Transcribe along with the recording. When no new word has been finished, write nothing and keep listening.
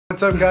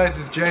What's up guys,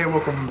 it's Jay and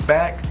welcome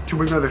back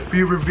to another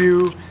food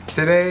review.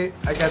 Today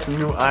I got the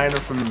new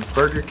item from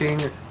Burger King,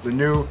 the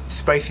new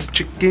spicy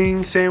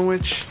chicken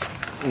sandwich.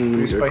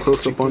 Get a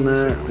close up on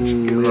that.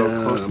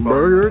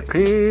 Burger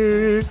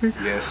King.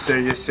 Yes sir,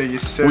 yes sir,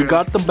 yes sir. We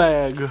got the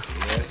bag.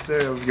 Yes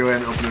sir, let's go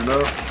ahead and open it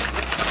up.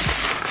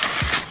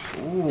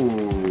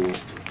 Ooh.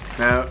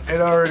 Now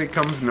it already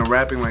comes in the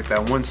wrapping like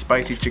that one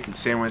spicy chicken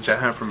sandwich I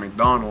had from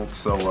McDonald's,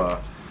 so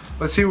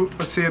let's see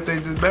if they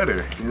did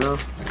better, you know?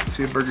 Let's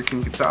see if Burger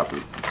King can top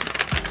it.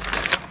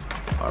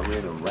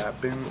 Already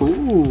wrapping.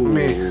 Ooh.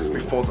 Let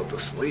me fold up the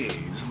sleeves.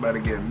 It's about to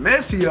get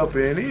messy up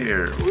in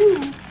here.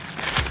 Ooh.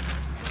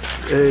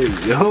 Hey,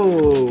 yo.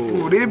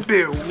 Ooh, this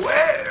bit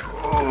wet.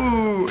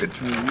 Ooh, it's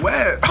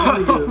wet.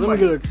 Let me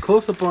get a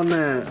close up on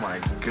that. Oh my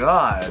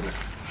god.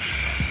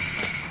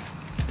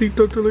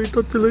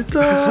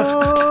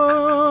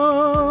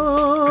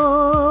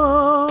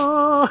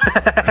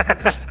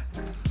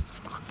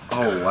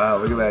 Oh wow,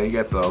 look at that. You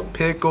got the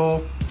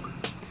pickle,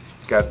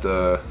 got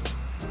the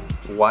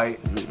white,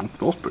 it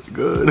smells pretty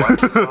good. white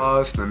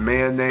sauce, the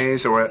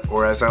mayonnaise,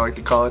 or as I like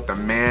to call it, the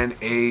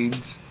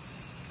man-aids.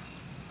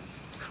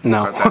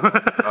 No.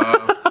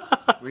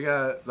 We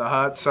got the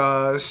hot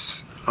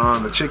sauce,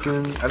 the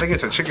chicken. I think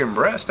it's a chicken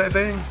breast, I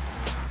think.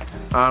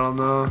 I don't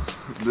know.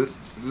 This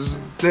is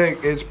thick.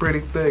 It's pretty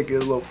thick. Get a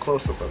little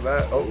close up of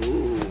that. Oh,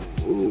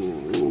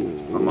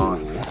 come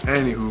on.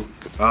 Anywho,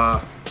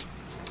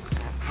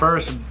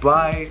 first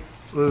bite.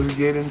 Let's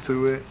get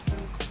into it.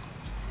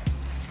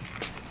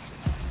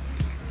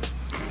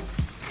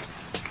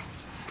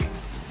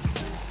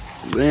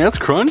 Man, that's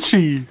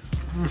crunchy.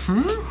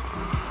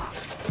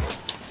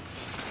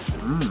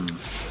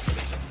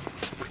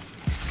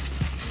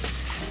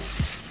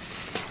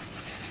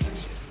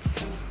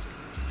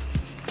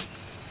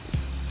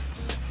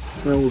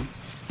 That was a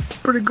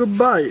pretty good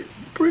bite.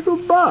 Pretty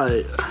good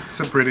bite.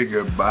 It's a pretty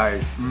good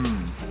bite.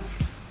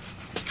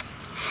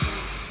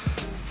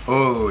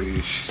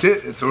 Holy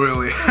shit, it's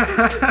oily.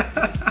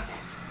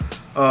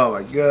 Oh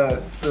my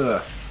god.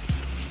 Ugh.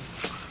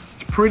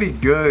 It's pretty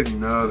good, you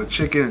know. The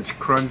chicken, it's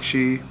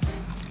crunchy.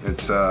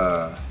 It's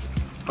oh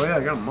yeah,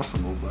 I got a muscle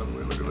move by the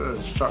way. Look at that,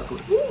 it's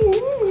chocolate.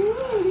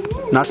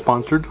 Not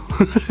sponsored.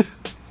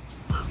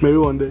 Maybe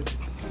one day.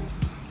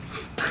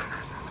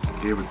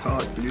 Gave a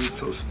talk, dude. It's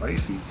so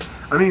spicy.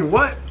 I mean,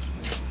 what?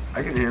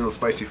 I can handle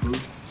spicy food.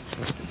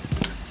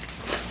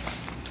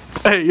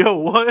 Hey, yo,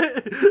 what?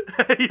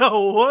 Hey,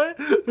 yo, what?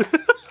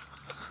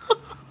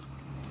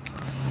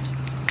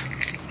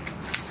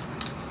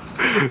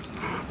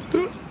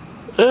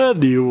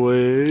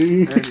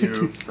 Anyway.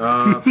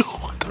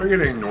 We're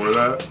gonna ignore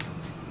that.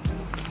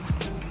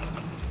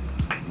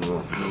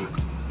 Well,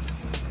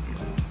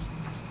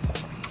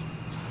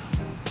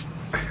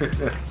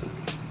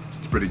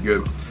 it's pretty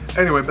good.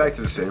 Anyway, back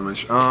to the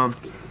sandwich. I'm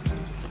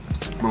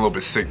a little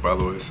bit sick, by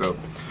the way, so.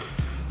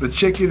 The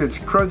chicken, it's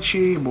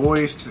crunchy,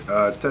 moist,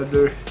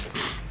 tender.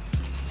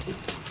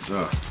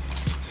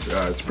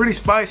 It's pretty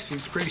spicy,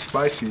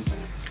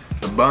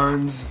 The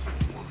buns,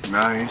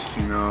 nice,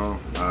 you know.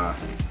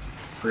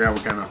 Forgot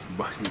what kind of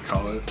bun you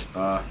call it.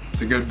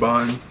 It's a good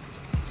bun.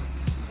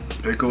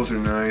 Pickles are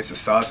nice, the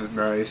sauce is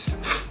nice.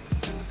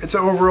 It's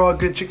an overall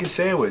good chicken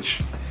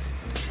sandwich.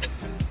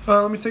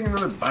 Let me take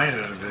another bite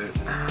out of it.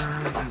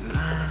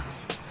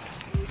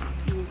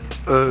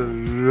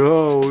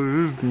 Yo,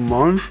 this is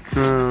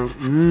monster.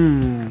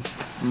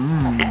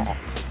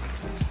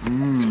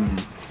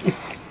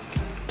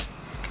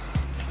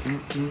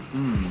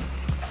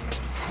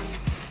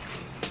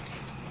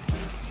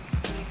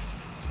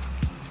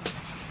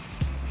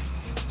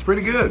 It's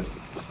pretty good.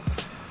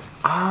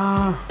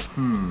 I'm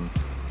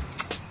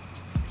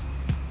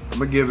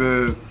gonna give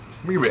it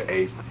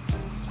 8.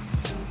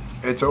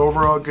 It's an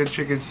overall good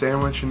chicken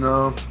sandwich, you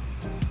know.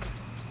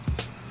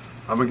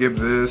 I'm gonna give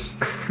this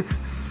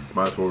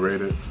might as well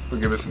rate it. I'll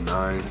give this a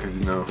 9 because,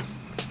 you know,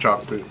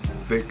 chocolate,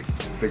 thick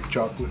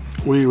chocolate.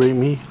 What do you rate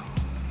me?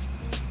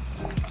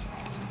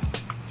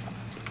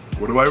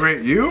 What do I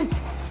rate you?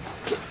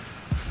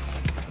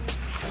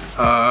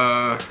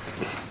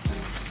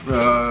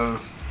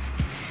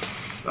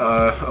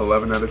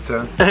 11 out of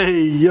 10.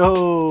 Hey,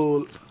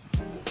 yo,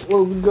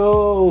 let's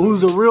go.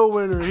 Who's the real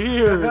winner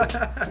here?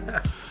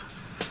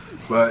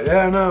 But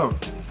yeah, no,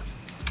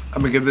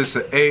 I'm gonna give this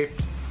an 8.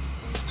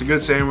 It's a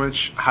good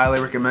sandwich. I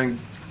highly recommend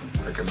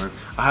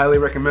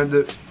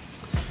it.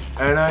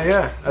 And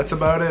yeah, that's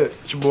about it.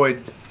 It's your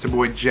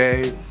boy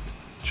Jay,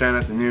 trying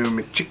out the new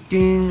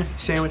McChicken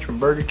sandwich from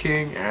Burger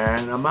King,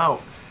 and I'm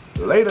out.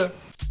 Later.